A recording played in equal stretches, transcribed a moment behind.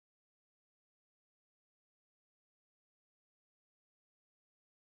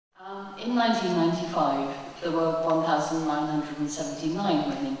In 1995, there were 1,979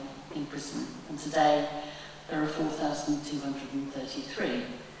 women in prison, and today there are 4,233. There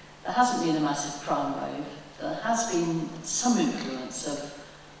hasn't been a massive crime wave. There has been some influence of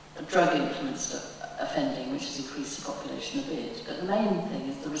drug-influenced offending, which has increased the population a bit. But the main thing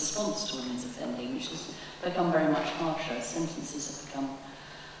is the response to women's offending, which has become very much harsher. Sentences have become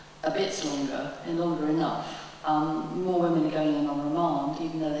a bit longer, and longer enough. More women are going in on remand,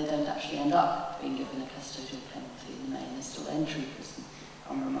 even though they don't actually end up being given a custodial penalty in the main. They're still entering prison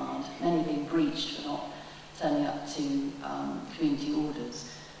on remand. Many being breached for not turning up to community orders.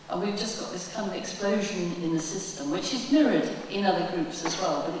 And we've just got this kind of explosion in the system, which is mirrored in other groups as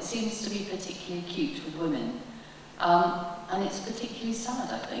well, but it seems to be particularly acute with women. And it's particularly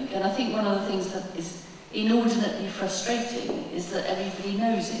sad, I think. And I think one of the things that is inordinately frustrating is that everybody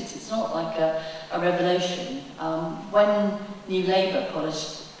knows it. It's not like a revelation. When New Labour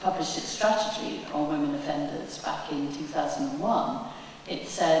published its strategy on women offenders back in 2001, it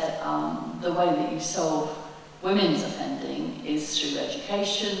said the way that you solve women's offending is through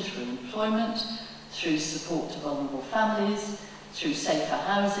education, through employment, through support to vulnerable families, through safer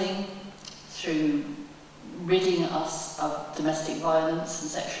housing, through ridding us of domestic violence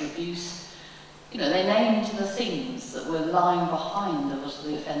and sexual abuse. You know, they named the things that were lying behind a lot of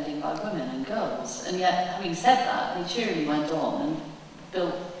the offending by women and girls. And yet, having said that, they cheerily went on and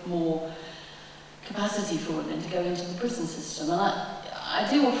built more capacity for women to go into the prison system. And I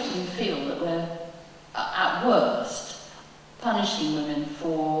do often feel that we're, at worst, punishing women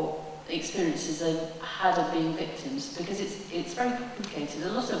for the experiences they've had of being victims, because it's very complicated. A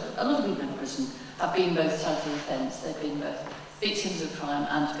lot of people in prison have been both sides of the fence. They've been both victims of crime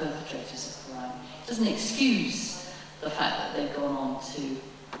and perpetrators of crime. It doesn't excuse the fact that they've gone on to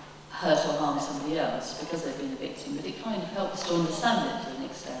hurt or harm somebody else because they've been a victim, but it kind of helps to understand it to an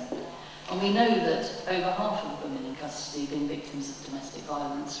extent. And we know that over half of the women in custody have been victims of domestic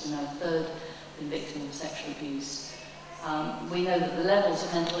violence. We know a third have been victims of sexual abuse. We know that the levels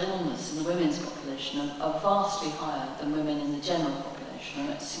of mental illness in the women's population are vastly higher than women in the general population, and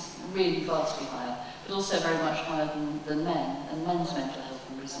it's really vastly higher, but also very much higher than men, and men's mental health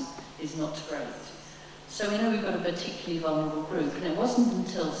in prison is not great. So we know we've got a particularly vulnerable group, and it wasn't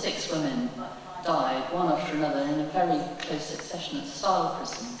until 6 women died, one after another, in a very close succession at Style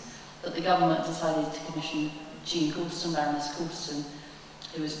Prison, that the government decided to commission Jean Coulston, Baroness Coulston,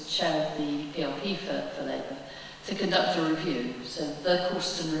 who was chair of the PLP for Labour, to conduct a review. So the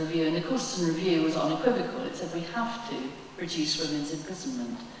Coulston Review, and the Coulston Review was unequivocal. It said we have to reduce women's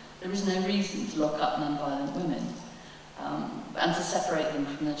imprisonment. There is no reason to lock up non-violent women and to separate them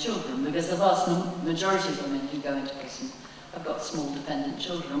from their children, because the vast majority of women who go into prison have got small dependent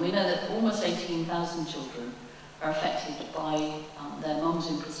children. And we know that almost 18,000 children are affected by their mum's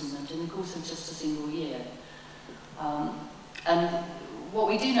imprisonment in the course of just a single year. And what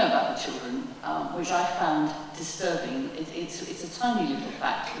we do know about the children, which I found disturbing, it's a tiny little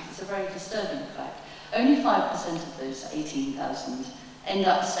fact, but it's a very disturbing fact. Only 5% of those 18,000 end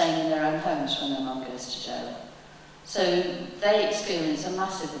up staying in their own homes when their mum goes to jail. So they experience a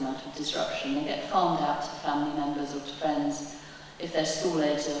massive amount of disruption. They get farmed out to family members or to friends. If they're school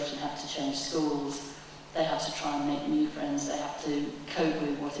age, they often have to change schools. They have to try and make new friends. They have to cope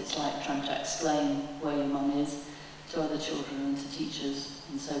with what it's like trying to explain where your mum is to other children and to teachers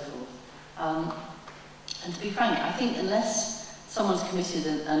and so forth. And to be frank, I think unless someone's committed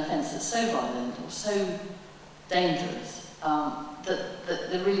an offence that's so violent or so dangerous that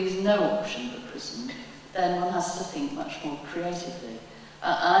there really is no option but prison, then one has to think much more creatively. And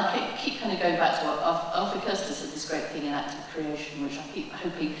I keep kind of going back to what Arthur Koestler said, this great thing in active creation, which I keep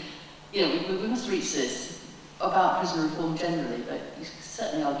hoping, you know, we must reach this about prison reform generally, but you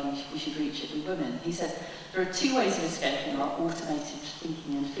certainly argue we should reach it with women. He said, there are 2 ways of escaping our automated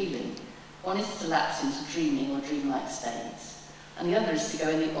thinking and feeling. One is to lapse into dreaming or dreamlike states, and the other is to go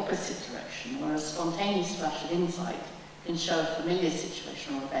in the opposite direction, where a spontaneous flash of insight can show a familiar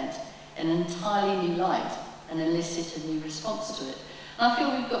situation or event in an entirely new light and elicit a new response to it. And I feel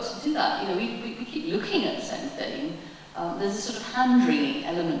we've got to do that. You know, we keep looking at the same thing. There's a sort of hand-wringing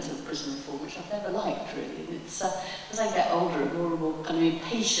element of prison reform, which I've never liked, really. It's, as I get older and more kind of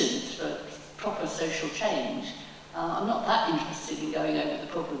impatient for proper social change, I'm not that interested in going over the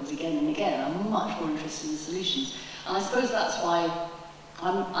problems again and again. I'm much more interested in solutions. And I suppose that's why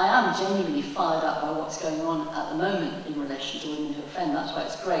I am genuinely fired up by what's going on at the moment in relation to women who offend. That's why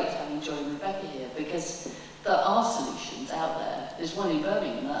it's great having Joy and Rebecca here, because there are solutions out there. There's one in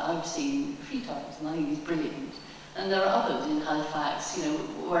Birmingham that I've seen a few times, and I think is brilliant. And there are others in Halifax, you know,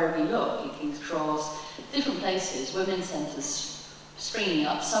 wherever you look, in King's Cross, different places, women's centres springing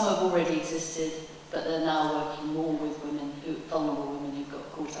up. Some have already existed, but they're now working more with women, vulnerable women who've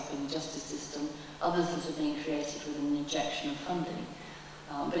got caught up in the justice system. Others that are being created with an injection of funding.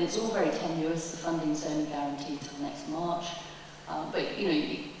 But it's all very tenuous. The funding's only guaranteed till next March. But you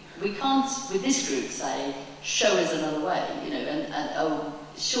know, we can't, with this group, say, show us another way, you know, and oh,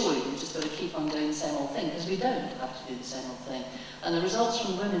 surely we've just got to keep on doing the same old thing, because we don't have to do the same old thing. And the results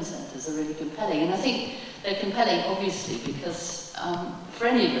from women's centres are really compelling. And I think they're compelling, obviously, because for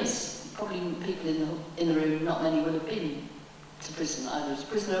any of us, probably people in the room, not many will have been to prison, either as a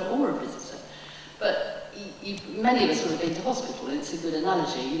prisoner or a visitor. But many of us will have been to hospital, and it's a good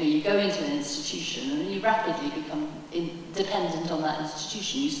analogy. You know, you go into an institution and you rapidly become dependent on that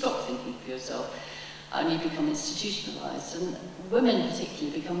institution. You stop thinking for yourself and you become institutionalised. And women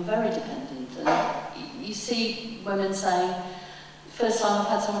particularly become very dependent. And you see women saying, first time I've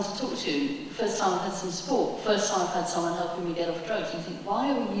had someone to talk to, first time I've had some support, first time I've had someone helping me get off drugs. And you think,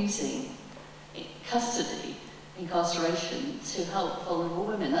 why are we using custody, incarceration, to help vulnerable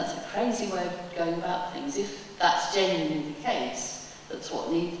women? That's a crazy way of going about things. If that's genuinely the case, that's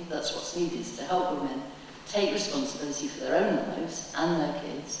what's needed, is to help women take responsibility for their own lives and their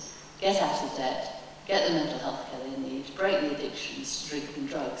kids, get out of debt, get the mental health care they need, break the addictions to drink and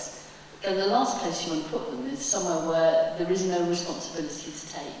drugs, then the last place you want to put them is somewhere where there is no responsibility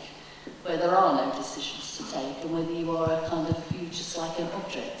to take, where there are no decisions to take, and whether you are a kind of, you're just like an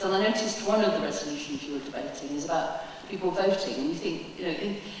object. And I noticed one of the resolutions you were debating is about people voting, and you think, you know,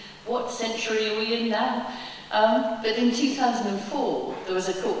 in what century are we in now? But in 2004, there was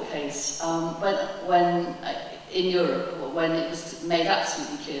a court case when in Europe, when it was made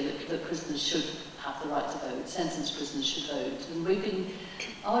absolutely clear that prisoners should have the right to vote, sentenced prisoners should vote. And we've been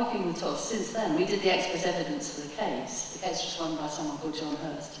arguing with Toss since then. We did the expert evidence for the case. The case was run by someone called John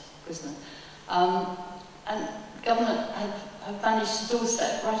Hurst, prisoner. And government have managed to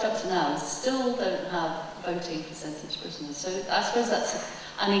doorstep right up to now, still don't have voting for sentenced prisoners. So I suppose that's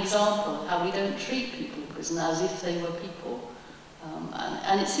an example of how we don't treat people in prison as if they were people.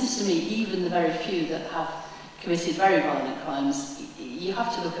 And it seems to me, even the very few that have committed very violent crimes, you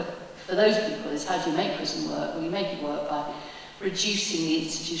have to look at, for those people, is how do you make prison work? Well, you make it work by reducing the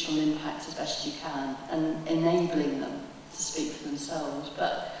institutional impact as best you can and enabling them to speak for themselves.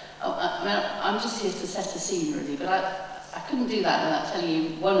 But I'm just here to set a scene, really, but I couldn't do that without telling you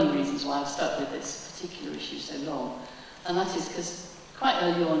one of the reasons why I've stuck with this particular issue so long. And that is because quite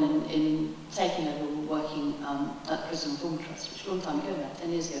early on in taking over working at Prison Reform Trust, which was a long time ago now,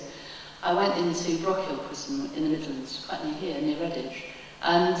 10 years ago, I went into Brockhill Prison in the Midlands, quite near here, near Redditch.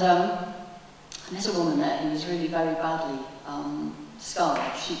 And there's a woman there who was really very badly scarred.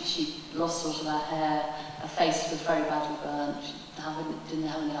 She lost sort of her hair, her face was very badly burnt, she didn't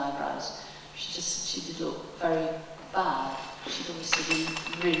have any eyebrows. She did look very bad. She'd obviously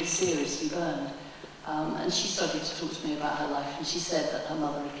been really seriously burned. And she started to talk to me about her life, and she said that her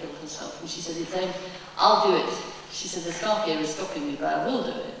mother had killed herself. And she said, I'll do it. She said, the scarf here is stopping me, but I will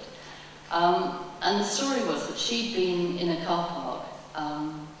do it. And the story was that she'd been in a car park,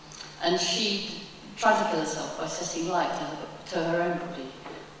 and she'd tried to kill herself by setting light to her own body.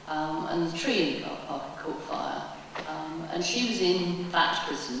 And the tree in the car park had caught fire. And she was in that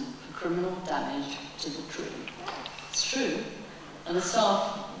prison for criminal damage to the tree. It's true. And the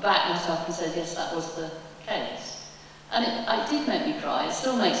staff backed me up and said, yes, that was the case. And it did make me cry. It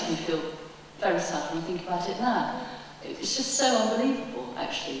still makes me feel very sad when I think about it now. It's just so unbelievable,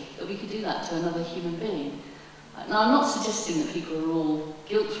 actually, that we could do that to another human being. Now, I'm not suggesting that people are all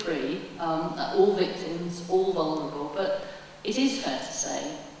guilt-free, all victims, all vulnerable, but it is fair to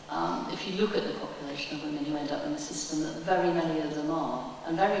say, if you look at the population of women who end up in the system, that very many of them are,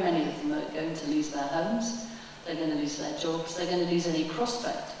 and very many of them are going to lose their homes, they're going to lose their jobs, they're going to lose any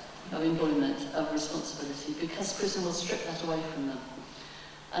prospect of employment, of responsibility, because prison will strip that away from them.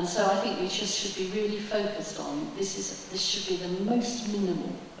 And so I think we just should be really focused on, this should be the most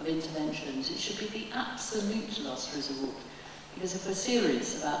minimal of interventions. It should be the absolute last resort. Because if we're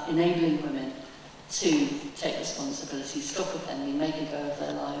serious about enabling women to take responsibility, stop offending, make a go of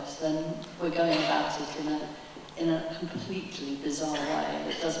their lives, then we're going about it in a completely bizarre way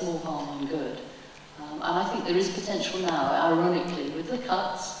that does more harm than good. And I think there is potential now, ironically, with the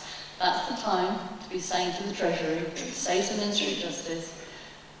cuts. That's the time to be saying to the Treasury, say to the Ministry of Justice,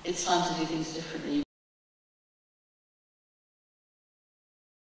 it's time to do things differently.